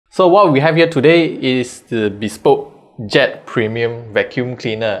So what we have here today is the Bespoke Jet Premium Vacuum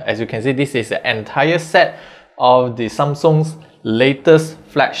Cleaner. As you can see, this is the entire set of the Samsung's latest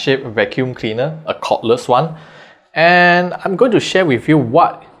flagship vacuum cleaner, a cordless one. And I'm going to share with you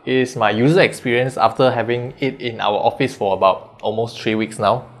what is my user experience after having it in our office for about almost 3 weeks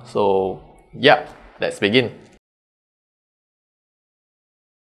now. So yeah, let's begin.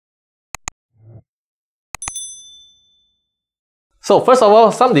 So first of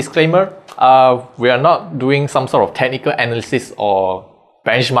all, some disclaimer, we are not doing some sort of technical analysis or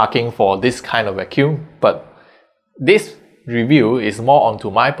benchmarking for this kind of vacuum, but this review is more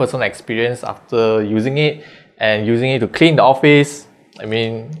onto my personal experience after using it and using it to clean the office. I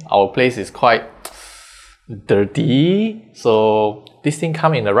mean, our place is quite dirty, so this thing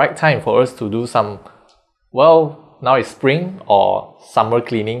come in the right time for us to do some, well, now it's spring or summer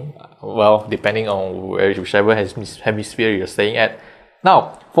cleaning, well, depending on whichever hemisphere you're staying at.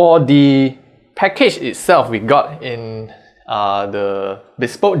 Now, for the package itself we got in the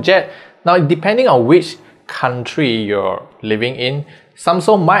Bespoke Jet, now depending on which country you're living in,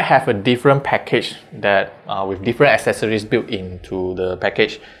 Samsung might have a different package that with different accessories built into the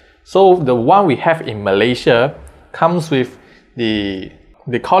package. So the one we have in Malaysia comes with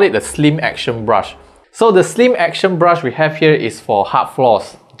they call it the Slim Action Brush. So the Slim Action Brush we have here is for hard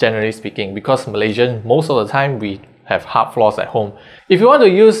floors, generally speaking, because Malaysian, most of the time we have hard floors at home. If you want to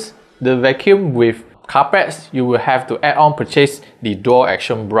use the vacuum with carpets, you will have to add on purchase the Dual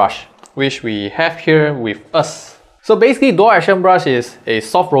Action Brush, which we have here with us. So basically, Dual Action Brush is a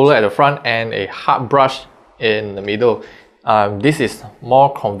soft roller at the front and a hard brush in the middle. This is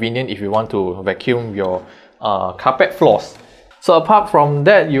more convenient if you want to vacuum your carpet floors. So apart from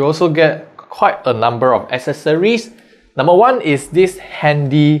that, you also get quite a number of accessories. Number one is this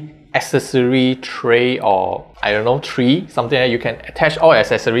handy accessory tray, or I don't know, tree, something that you can attach all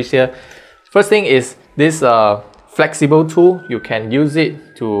accessories here. First thing is this flexible tool. You can use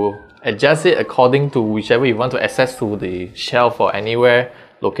it to adjust it according to whichever you want to access to the shelf or anywhere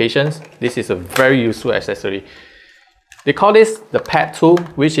locations. This is a very useful accessory. They call this the pad tool,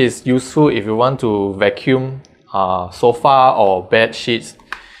 which is useful if you want to vacuum sofa or bed sheets,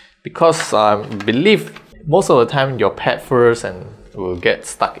 because I believe most of the time your pad furs and will get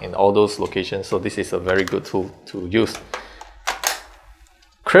stuck in all those locations, so this is a very good tool to use.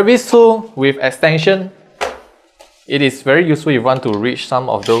 Crevice tool with extension. It is very useful if you want to reach some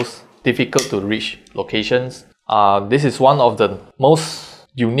of those difficult to reach locations. This is one of the most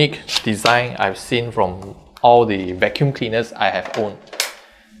unique design I've seen from all the vacuum cleaners I have owned.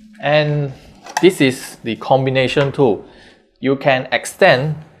 And this is the combination tool. You can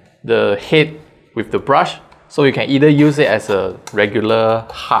extend the head with the brush, so you can either use it as a regular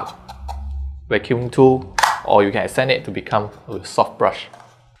hard vacuum tool, or you can extend it to become a soft brush.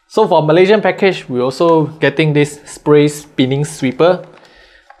 So for Malaysian package, we're also getting this spray spinning sweeper.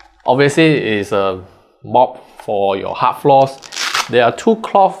 Obviously, it is a mop for your hard floors. There are two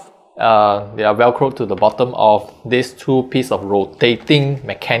cloths, they are velcroed to the bottom of these two pieces of rotating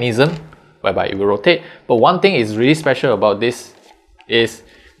mechanism, whereby it will rotate. But one thing is really special about this is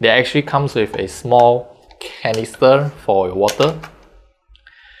they actually comes with a small canister for your water.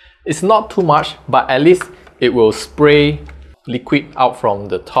 It's not too much, but at least it will spray liquid out from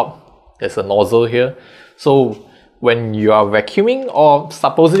the top. There's a nozzle here. So when you are vacuuming, or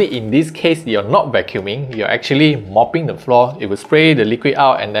supposedly in this case you're not vacuuming, you're actually mopping the floor, it will spray the liquid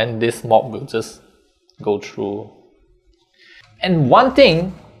out and then this mop will just go through. And one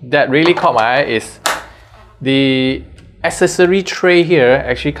thing that really caught my eye is the accessory tray here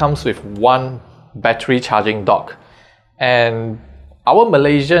actually comes with one battery charging dock. And our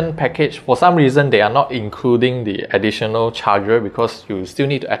Malaysian package, for some reason they are not including the additional charger, because you still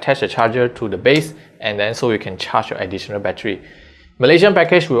need to attach a charger to the base and then so you can charge your additional battery. Malaysian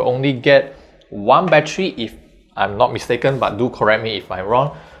package will only get one battery if I'm not mistaken, but do correct me if I'm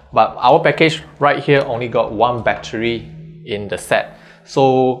wrong. But our package right here only got one battery in the set.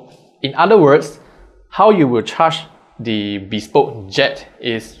 So in other words, how you will charge the Bespoke Jet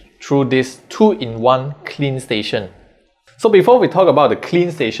is through this 2-in-1 clean station. So before we talk about the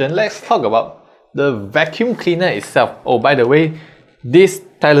clean station, let's talk about the vacuum cleaner itself. Oh, by the way, this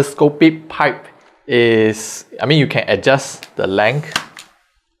telescopic pipe is, I mean, you can adjust the length,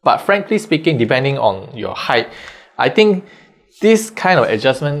 but frankly speaking, depending on your height, I think this kind of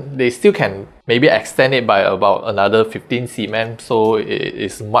adjustment, they still can maybe extend it by about another 15 cm, so it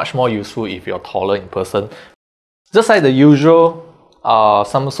is much more useful if you're taller in person. Just like the usual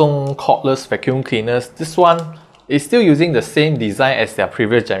Samsung cordless vacuum cleaners, this one is still using the same design as their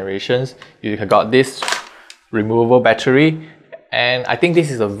previous generations. You have got this removable battery And I think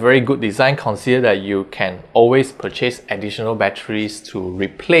this is a very good design. Consider that you can always purchase additional batteries to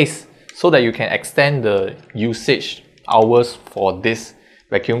replace, so that you can extend the usage hours for this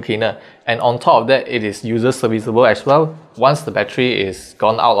vacuum cleaner. And on top of that, it is user serviceable as well. Once the battery is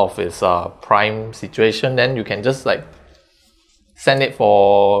gone out of its prime situation, then you can just like send it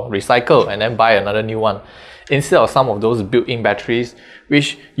for recycle and then buy another new one, instead of some of those built-in batteries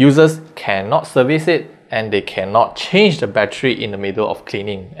which users cannot service it and they cannot change the battery in the middle of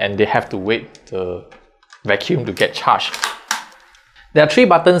cleaning, and they have to wait the vacuum to get charged. There are 3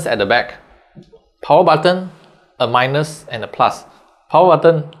 buttons at the back: power button, a minus, and a plus. Power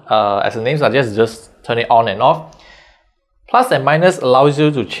button, as the name suggests, just turn it on and off. Plus and minus allows you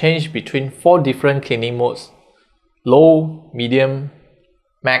to change between 4 different cleaning modes: low, medium,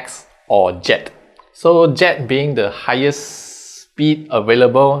 max, or jet. So jet being the highest speed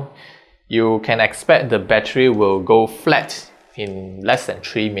available, you can expect the battery will go flat in less than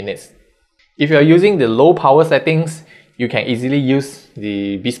 3 minutes. If you are using the low power settings, you can easily use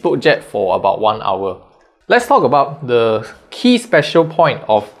the BESPOKE Jet for about 1 hour. Let's talk about the key special point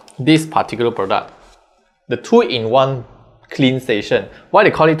of this particular product: the 2-in-1 clean station. Why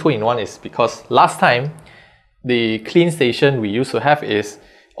they call it 2-in-1 is because last time the clean station we used to have is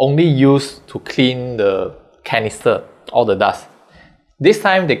only used to clean the canister, all the dust. This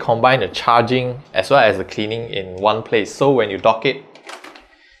time they combine the charging as well as the cleaning in one place. So when you dock it,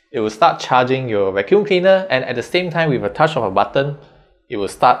 it will start charging your vacuum cleaner, and at the same time, with a touch of a button, it will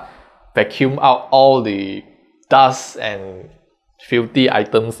start vacuum out all the dust and filthy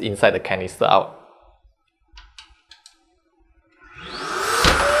items inside the canister out.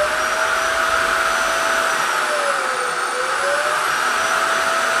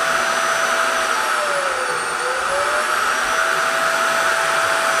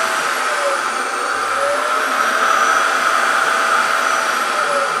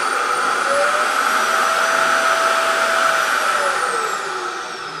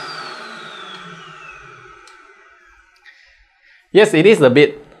 Yes, it is a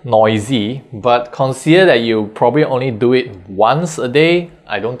bit noisy, but consider that you probably only do it once a day.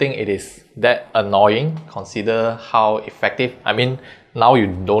 I don't think it is that annoying. Consider how effective. I mean, now you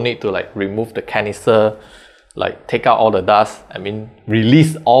don't need to like remove the canister, like take out all the dust. I mean,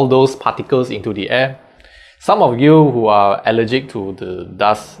 release all those particles into the air. Some of you who are allergic to the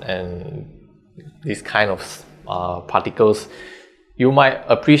dust and these kind of particles, you might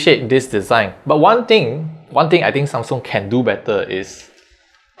appreciate this design. But one thing I think Samsung can do better is,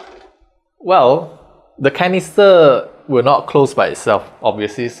 well, the canister will not close by itself,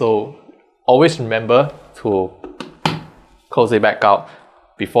 obviously, so always remember to close it back out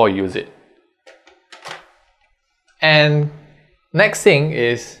before you use it. And next thing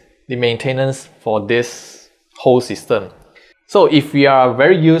is the maintenance for this whole system. So if we are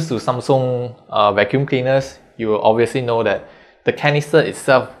very used to Samsung vacuum cleaners, you will obviously know that the canister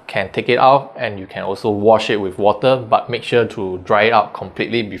itself can take it out, and you can also wash it with water, but make sure to dry it out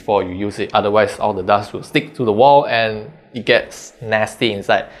completely before you use it. Otherwise, all the dust will stick to the wall and it gets nasty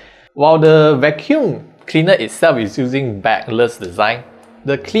inside. While the vacuum cleaner itself is using bagless design,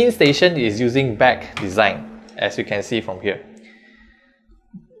 the clean station is using bag design, as you can see from here.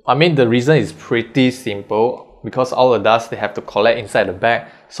 I mean, the reason is pretty simple. Because all the dust they have to collect inside the bag,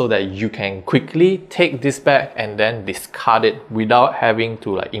 so that you can quickly take this bag and then discard it without having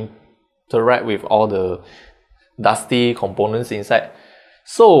to like interact with all the dusty components inside.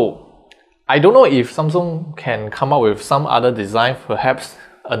 So I don't know if Samsung can come up with some other design, perhaps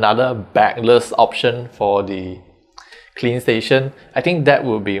another bagless option for the clean station. I think that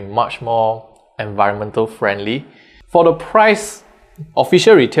will be much more environmental friendly. For the price,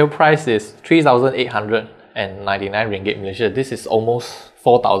 official retail price is 3,899 ringgit Malaysia. This is almost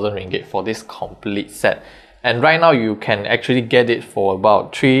 4,000 ringgit for this complete set. And right now you can actually get it for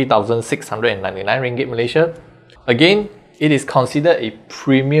about 3,699 ringgit Malaysia. Again, it is considered a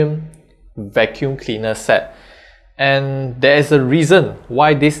premium vacuum cleaner set. And there is a reason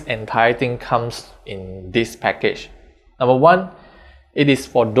why this entire thing comes in this package. Number one, it is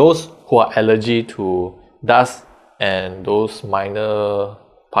for those who are allergic to dust and those minor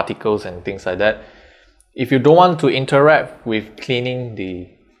particles and things like that. If you don't want to interact with cleaning the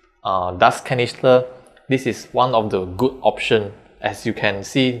dust canister, this is one of the good options. As you can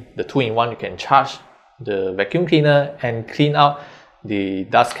see, the 2-in-1, you can charge the vacuum cleaner and clean out the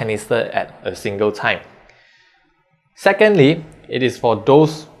dust canister at a single time. Secondly, it is for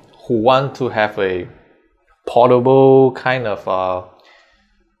those who want to have a portable kind of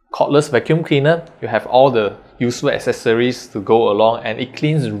cordless vacuum cleaner. You have all the useful accessories to go along, and it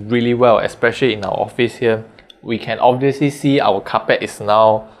cleans really well, especially in our office here. we can obviously see our carpet is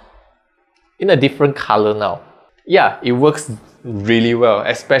now in a different color now. Yeah, it works really well,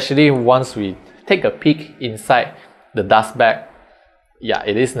 especially once we take a peek inside the dust bag. Yeah,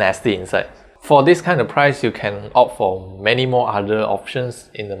 it is nasty inside. For this kind of price, you can opt for many more other options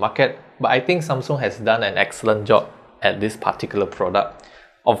in the market, but I think Samsung has done an excellent job at this particular product.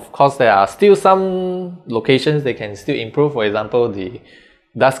 Of course, there are still some locations they can still improve. For example, the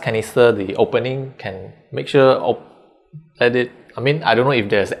dust canister, the opening can make sure let it, I mean, I don't know if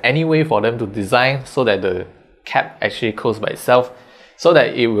there's any way for them to design so that the cap actually closes by itself, so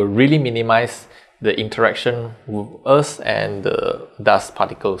that it will really minimize the interaction with us and the dust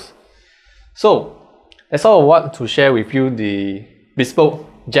particles. So that's all I want to share with you, the Bespoke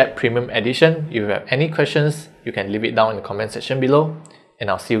Jet Premium Edition. If you have any questions, you can leave it down in the comment section below, and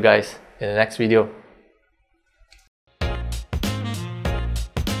I'll see you guys in the next video.